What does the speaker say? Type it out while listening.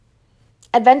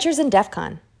Adventures in DEF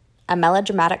CON, a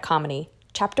melodramatic comedy,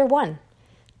 Chapter 1.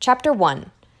 Chapter 1,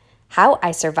 How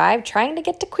I Survived Trying to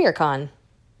Get to QueerCon.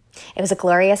 It was a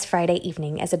glorious Friday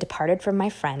evening as I departed from my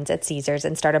friends at Caesars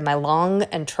and started my long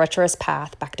and treacherous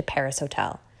path back to Paris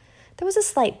Hotel. There was a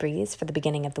slight breeze for the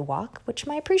beginning of the walk, which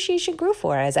my appreciation grew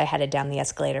for as I headed down the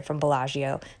escalator from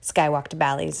Bellagio, Skywalk to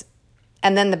Bally's.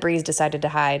 And then the breeze decided to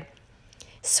hide.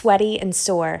 Sweaty and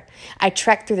sore, I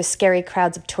trekked through the scary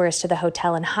crowds of tourists to the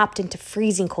hotel and hopped into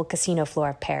freezing cold casino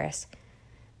floor of Paris.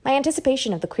 My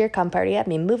anticipation of the QueerCon party had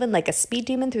me moving like a speed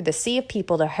demon through the sea of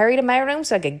people to hurry to my room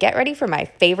so I could get ready for my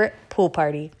favorite pool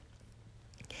party.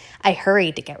 I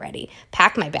hurried to get ready,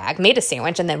 packed my bag, made a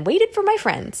sandwich, and then waited for my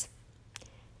friends.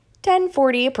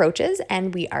 10:40 approaches,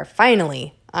 and we are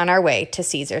finally on our way to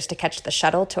Caesars to catch the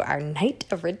shuttle to our night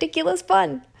of ridiculous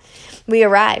fun. We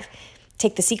arrive,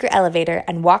 take the secret elevator,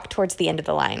 and walk towards the end of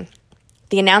the line.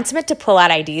 The announcement to pull out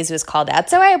IDs was called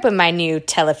out, so I opened my new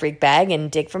Telefreak bag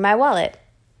and dig for my wallet,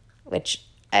 which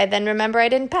I then remember I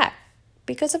didn't pack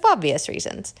because of obvious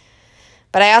reasons.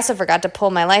 But I also forgot to pull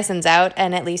my license out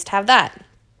and at least have that.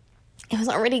 It was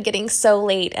already getting so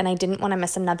late, and I didn't want to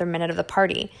miss another minute of the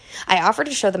party. I offered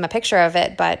to show them a picture of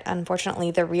it, but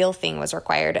unfortunately the real thing was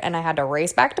required, and I had to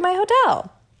race back to my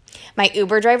hotel. My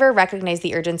Uber driver recognized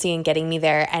the urgency in getting me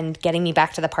there and getting me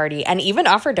back to the party, and even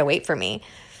offered to wait for me.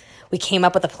 We came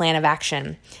up with a plan of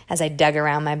action as I dug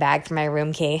around my bag for my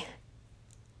room key.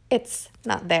 It's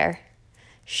not there.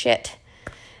 Shit.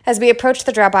 As we approached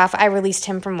the drop-off, I released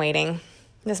him from waiting.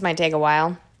 This might take a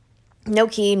while. No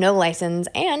key, no license,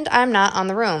 and I'm not on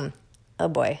the room. Oh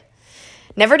boy.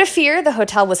 Never to fear, the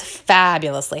hotel was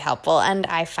fabulously helpful, and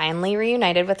I finally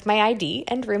reunited with my ID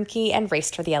and room key and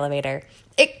raced for the elevator.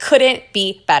 It couldn't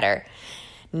be better.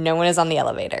 No one is on the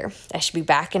elevator. I should be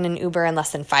back in an Uber in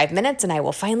less than 5 minutes, and I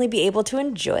will finally be able to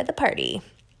enjoy the party.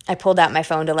 I pulled out my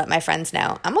phone to let my friends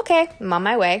know. I'm okay. I'm on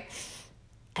my way.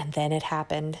 And then it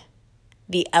happened.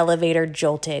 The elevator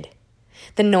jolted.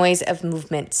 The noise of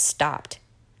movement stopped.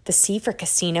 The C for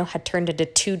casino had turned into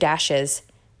 2 dashes.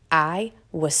 I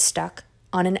was stuck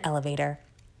on an elevator.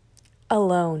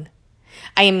 Alone.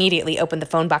 I immediately opened the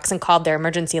phone box and called their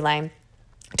emergency line.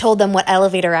 Told them what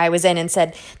elevator I was in and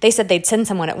they said they'd send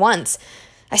someone at once.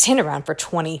 I stand around for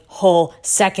 20 whole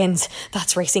seconds,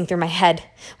 thoughts racing through my head.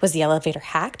 Was the elevator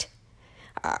hacked?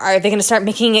 Are they going to start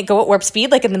making it go at warp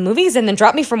speed like in the movies and then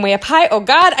drop me from way up high? Oh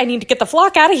God, I need to get the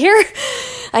flock out of here.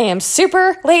 I am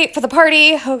super late for the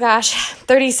party. Oh gosh,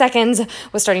 30 seconds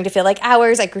was starting to feel like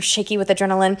hours. I grew shaky with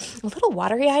adrenaline, a little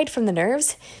watery-eyed from the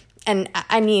nerves. And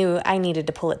I knew I needed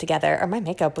to pull it together or my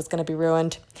makeup was going to be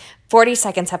ruined. 40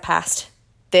 seconds have passed.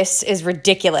 This is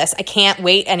ridiculous. I can't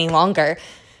wait any longer.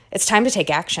 It's time to take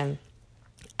action.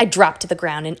 I dropped to the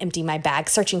ground and emptied my bag,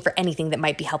 searching for anything that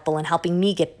might be helpful in helping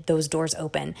me get those doors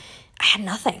open. I had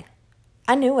nothing.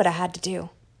 I knew what I had to do.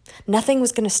 Nothing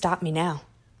was going to stop me now.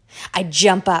 I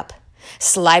jump up,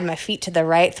 slide my feet to the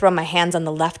right, throw my hands on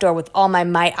the left door with all my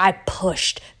might. I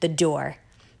pushed the door.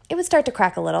 It would start to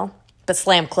crack a little, but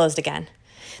slam closed again.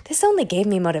 This only gave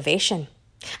me motivation.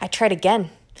 I tried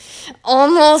again.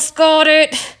 Almost got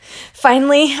it.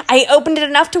 Finally, I opened it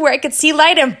enough to where I could see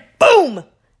light and boom!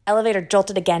 Elevator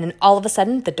jolted again, and all of a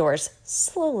sudden, the doors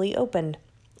slowly opened.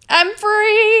 I'm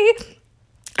free!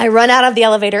 I run out of the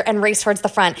elevator and race towards the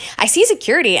front. I see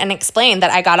security and explain that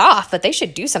I got off, but they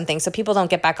should do something so people don't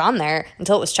get back on there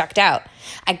until it was checked out.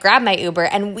 I grab my Uber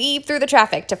and weave through the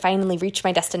traffic to finally reach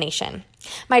my destination.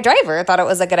 My driver thought it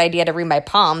was a good idea to read my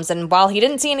palms, and while he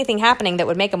didn't see anything happening that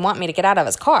would make him want me to get out of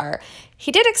his car,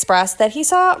 he did express that he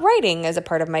saw writing as a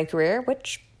part of my career,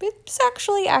 which is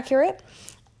actually accurate,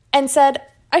 and said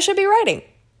I should be writing.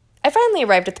 I finally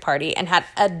arrived at the party and had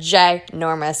a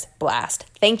ginormous blast.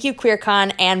 Thank you,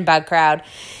 QueerCon and Bug Crowd.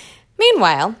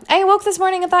 Meanwhile, I awoke this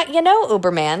morning and thought,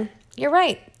 Uberman, you're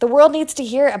right. The world needs to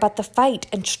hear about the fight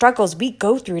and struggles we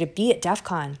go through to be at DEF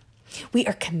CON. We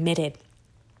are committed,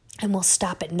 and we'll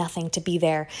stop at nothing to be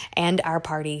there and our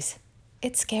parties.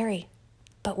 It's scary,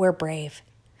 but we're brave.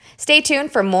 Stay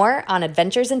tuned for more on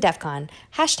Adventures in DEF CON.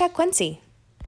 #Quincy.